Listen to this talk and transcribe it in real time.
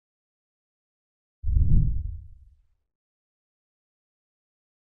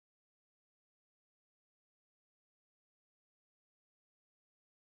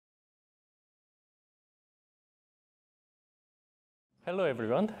Hello,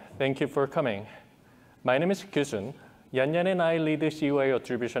 everyone. Thank you for coming. My name is Kyusoon. Yan and I lead the CUI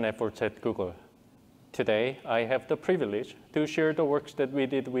attribution efforts at Google. Today, I have the privilege to share the works that we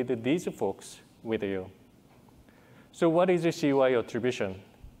did with these folks with you. So what is a CUI attribution?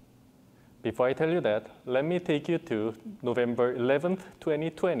 Before I tell you that, let me take you to November 11th,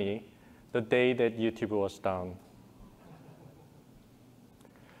 2020, the day that YouTube was down.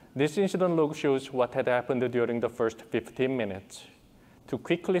 This incident log shows what had happened during the first 15 minutes. To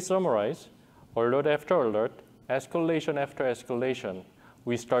quickly summarize, alert after alert, escalation after escalation,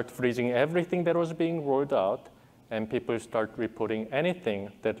 we start freezing everything that was being rolled out, and people start reporting anything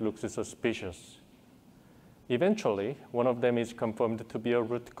that looks suspicious. Eventually, one of them is confirmed to be a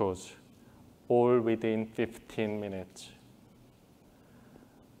root cause, all within 15 minutes.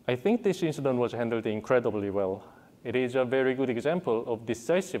 I think this incident was handled incredibly well. It is a very good example of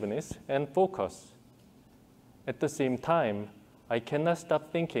decisiveness and focus. At the same time, I cannot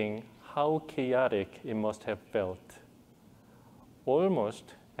stop thinking how chaotic it must have felt,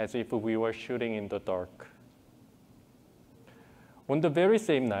 almost as if we were shooting in the dark. On the very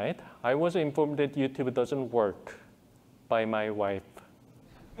same night, I was informed that YouTube doesn't work by my wife.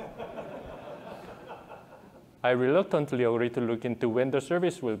 I reluctantly agreed to look into when the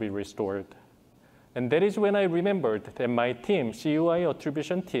service will be restored. And that is when I remembered that my team, CUI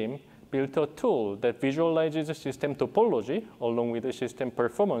attribution team, built a tool that visualizes system topology along with the system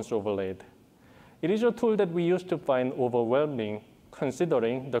performance overlaid. It is a tool that we used to find overwhelming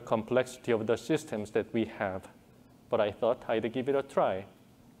considering the complexity of the systems that we have. But I thought I'd give it a try.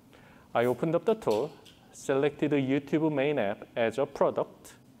 I opened up the tool, selected the YouTube main app as a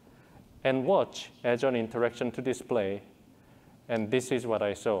product, and watch as an interaction to display. And this is what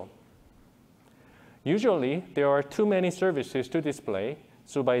I saw. Usually, there are too many services to display,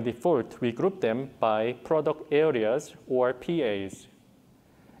 so by default, we group them by product areas or PAs.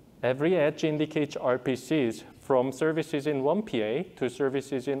 Every edge indicates RPCs from services in one PA to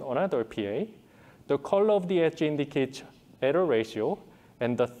services in another PA. The color of the edge indicates error ratio,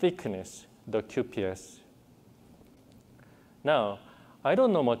 and the thickness, the QPS. Now, I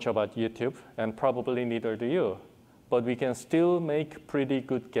don't know much about YouTube, and probably neither do you, but we can still make pretty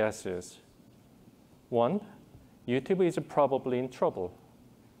good guesses. 1, YouTube is probably in trouble.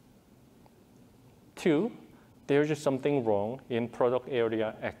 2, there's something wrong in product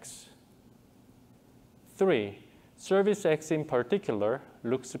area X. 3, service X in particular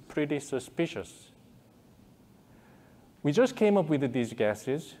looks pretty suspicious. We just came up with these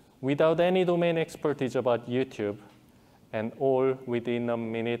guesses without any domain expertise about YouTube, and all within a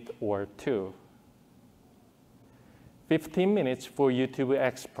minute or two. 15 minutes for YouTube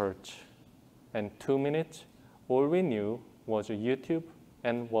experts, and 2 minutes, all we knew was YouTube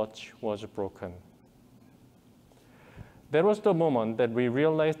and watch was broken. That was the moment that we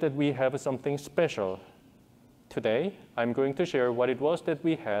realized that we have something special. Today, I'm going to share what it was that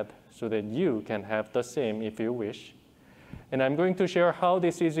we had so that you can have the same if you wish. And I'm going to share how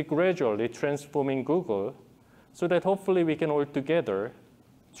this is gradually transforming Google so that hopefully we can all together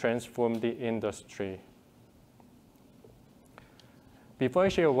transform the industry. Before I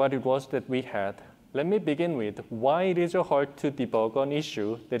share what it was that we had, let me begin with why it is hard to debug an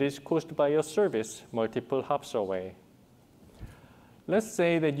issue that is caused by a service multiple hops away. Let's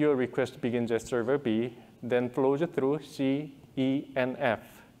say that your request begins at server B, then flows through C, E, and F.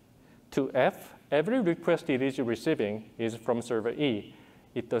 To F, every request it is receiving is from server E.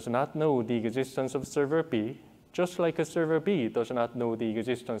 It does not know the existence of server B, just like a server B does not know the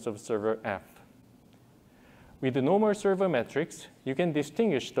existence of server F. With the normal server metrics, you can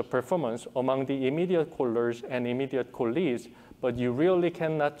distinguish the performance among the immediate callers and immediate callees, but you really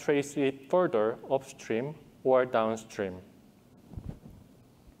cannot trace it further upstream or downstream.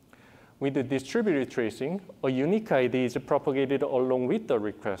 With the distributed tracing, a unique ID is propagated along with the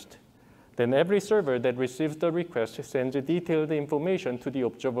request. Then every server that receives the request sends detailed information to the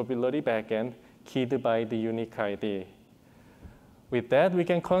observability backend keyed by the unique ID. With that, we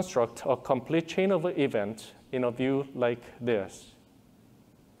can construct a complete chain of events in a view like this.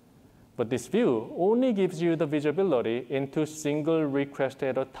 But this view only gives you the visibility into single request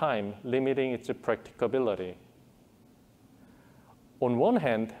at a time, limiting its practicability. On one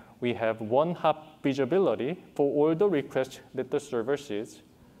hand, we have one-hop visibility for all the requests that the server sees.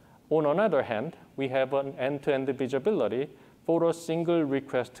 On another hand, we have an end-to-end visibility for a single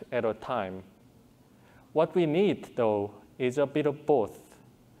request at a time. What we need, though, is a bit of both.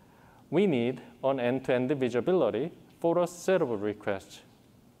 We need an end-to-end visibility for a set of requests.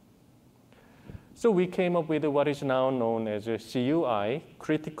 So we came up with what is now known as a CUI,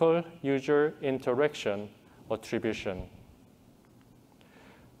 Critical User Interaction Attribution.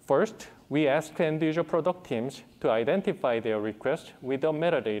 First, we ask end-user product teams to identify their request with a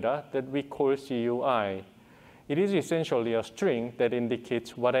metadata that we call CUI. It is essentially a string that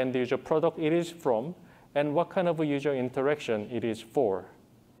indicates what end-user product it is from and what kind of a user interaction it is for.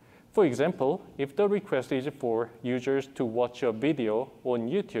 For example, if the request is for users to watch a video on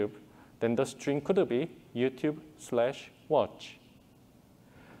YouTube, then the string could be YouTube/watch.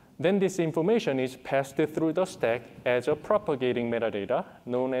 Then this information is passed through the stack as a propagating metadata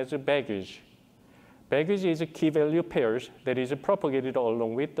known as baggage. Baggage is key value pairs that is propagated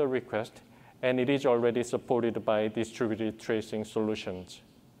along with the request, and it is already supported by distributed tracing solutions.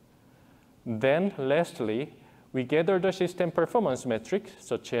 Then lastly, we gather the system performance metrics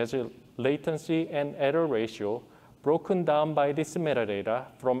such as latency and error ratio broken down by this metadata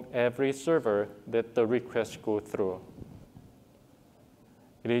from every server that the requests go through.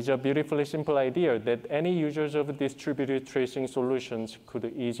 It is a beautifully simple idea that any users of distributed tracing solutions could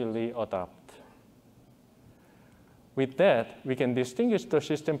easily adopt. With that, we can distinguish the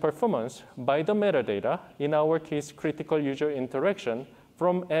system performance by the metadata, in our case, critical user interaction,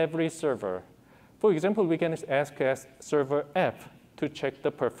 from every server. For example, we can ask server F to check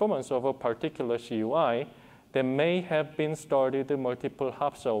the performance of a particular CUI that may have been started multiple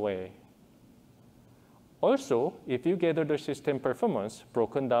hops away. Also, if you gather the system performance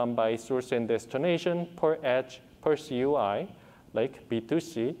broken down by source and destination per edge per CUI, like B to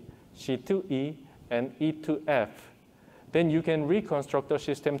C, C to E, and E to F, then you can reconstruct the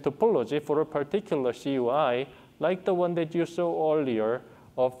system topology for a particular CUI, like the one that you saw earlier,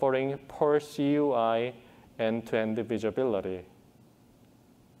 offering per CUI end-to-end visibility.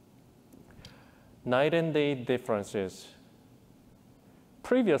 Night and day differences.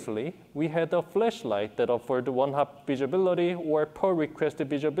 Previously, we had a flashlight that offered one-hop visibility or per request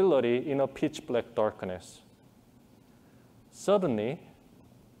visibility in a pitch black darkness. Suddenly,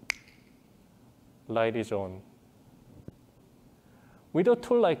 light is on. With a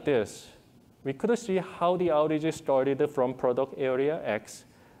tool like this, we could see how the outage started from product area X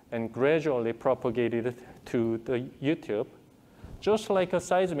and gradually propagated to the YouTube, just like a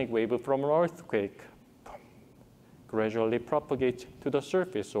seismic wave from an earthquake gradually propagates to the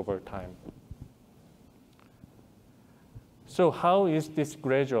surface over time. So how is this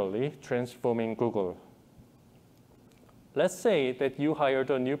gradually transforming Google? Let's say that you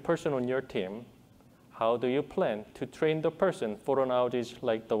hired a new person on your team. How do you plan to train the person for an outage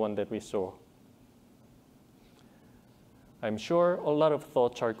like the one that we saw? I'm sure a lot of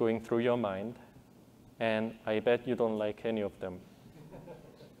thoughts are going through your mind, and I bet you don't like any of them.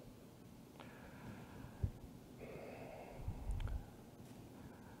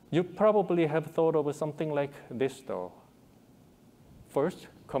 You probably have thought of something like this, though. First,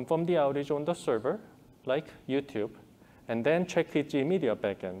 confirm the outage on the server, like YouTube, and then check its immediate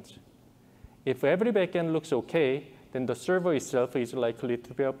backends. If every backend looks OK, then the server itself is likely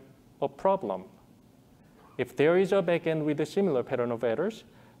to be a problem. If there is a backend with a similar pattern of errors,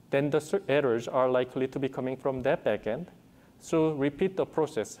 then the errors are likely to be coming from that backend. So repeat the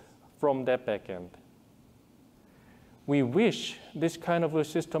process from that backend. We wish this kind of a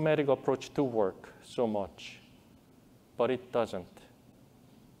systematic approach to work so much, but it doesn't.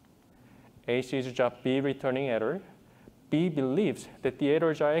 A sees job B returning error. B believes that the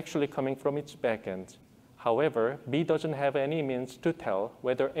errors are actually coming from its backend. However, B doesn't have any means to tell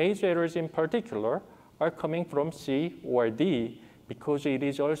whether A's errors in particular are coming from C or D because it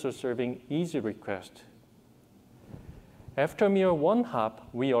is also serving easy request. After mere one hop,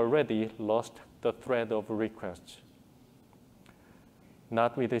 we already lost the thread of requests.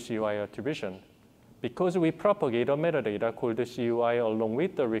 Not with the CUI attribution. Because we propagate a metadata called the CUI along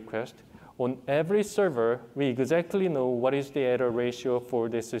with the request, on every server, we exactly know what is the error ratio for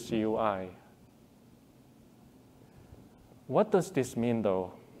this CUI. What does this mean,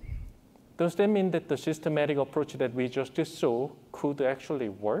 though? Does that mean that the systematic approach that we just saw could actually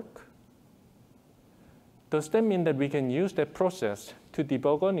work? Does that mean that we can use that process to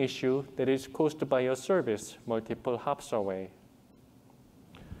debug an issue that is caused by a service multiple hops away?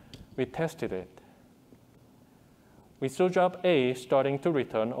 We tested it. We saw job A starting to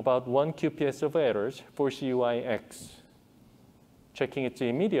return about 1 QPS of errors for CUI X. Checking its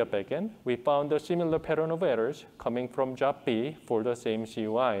immediate backend, we found a similar pattern of errors coming from job B for the same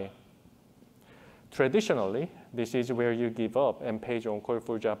CUI. Traditionally, this is where you give up and page on call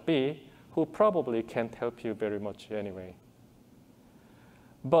for job B, who probably can't help you very much anyway.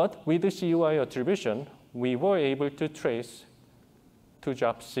 But with the CUI attribution, we were able to trace to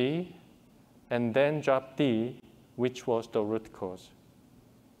job C and then job D, which was the root cause.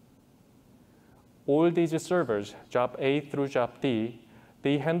 All these servers, job A through job D,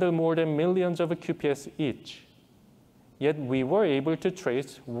 They handle more than millions of QPS each. Yet we were able to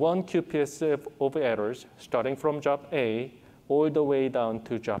trace one QPS of errors starting from job A all the way down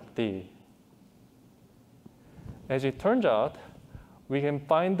to job D. As it turns out, we can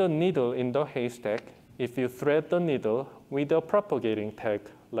find the needle in the haystack if you thread the needle with a propagating tag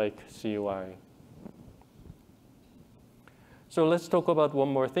like CUI. So let's talk about one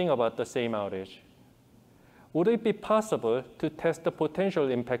more thing about the same outage. Would it be possible to test the potential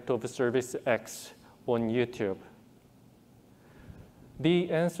impact of service X on YouTube?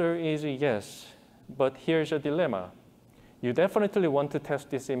 The answer is yes, but here's a dilemma. You definitely want to test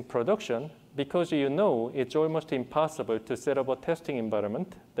this in production because you know it's almost impossible to set up a testing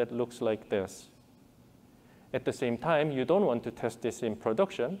environment that looks like this. At the same time, you don't want to test this in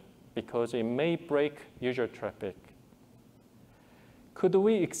production because it may break user traffic. Could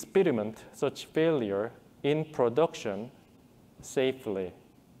we experiment such failure in production safely?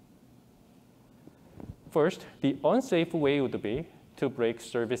 First, the unsafe way would be to break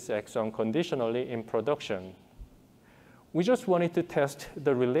service X unconditionally in production. We just wanted to test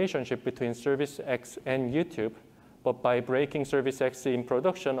the relationship between service X and YouTube, but by breaking service X in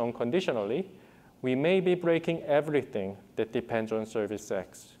production unconditionally, we may be breaking everything that depends on service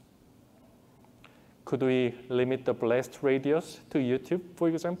X. Could we limit the blast radius to YouTube, for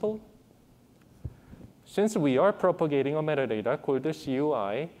example? Since we are propagating a metadata called the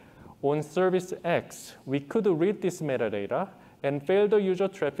CUI, on service X, we could read this metadata and fail the user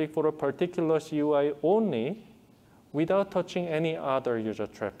traffic for a particular CUI only without touching any other user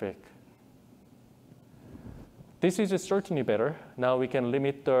traffic. This is certainly better. Now we can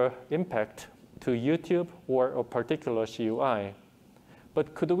limit the impact to YouTube or a particular CUI.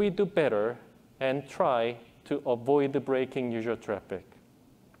 But could we do better and try to avoid breaking user traffic?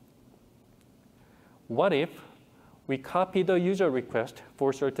 What if we copy the user request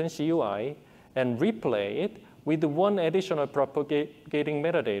for certain CUI and replay it with one additional propagating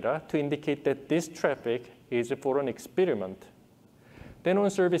metadata to indicate that this traffic is for an experiment? Then on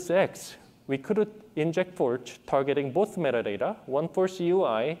service X, we could inject forge targeting both metadata, one for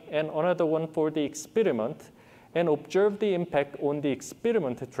CUI and another one for the experiment, and observe the impact on the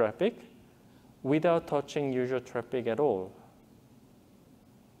experiment traffic without touching user traffic at all.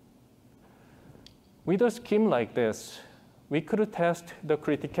 With a scheme like this, we could test the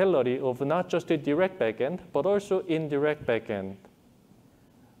criticality of not just the direct backend, but also indirect backend.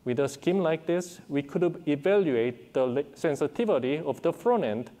 With a scheme like this, we could evaluate the sensitivity of the front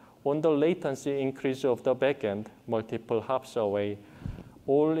end on the latency increase of the backend multiple hops away,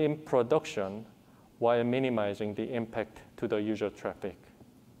 all in production, while minimizing the impact to the user traffic.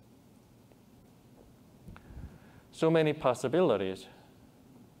 So many possibilities.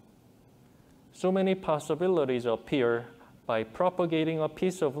 So many possibilities appear by propagating a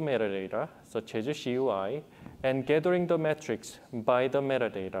piece of metadata, such as a CUI, and gathering the metrics by the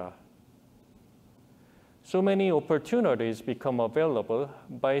metadata. So many opportunities become available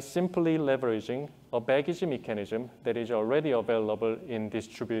by simply leveraging a baggage mechanism that is already available in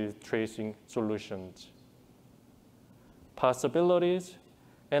distributed tracing solutions. Possibilities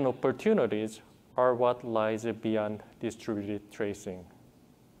and opportunities are what lies beyond distributed tracing.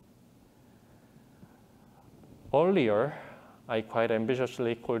 Earlier, I quite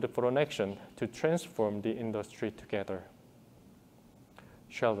ambitiously called for an action to transform the industry together.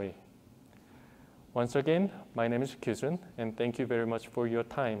 Shall we? Once again, my name is Kyusoon, and thank you very much for your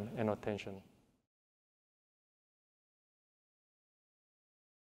time and attention.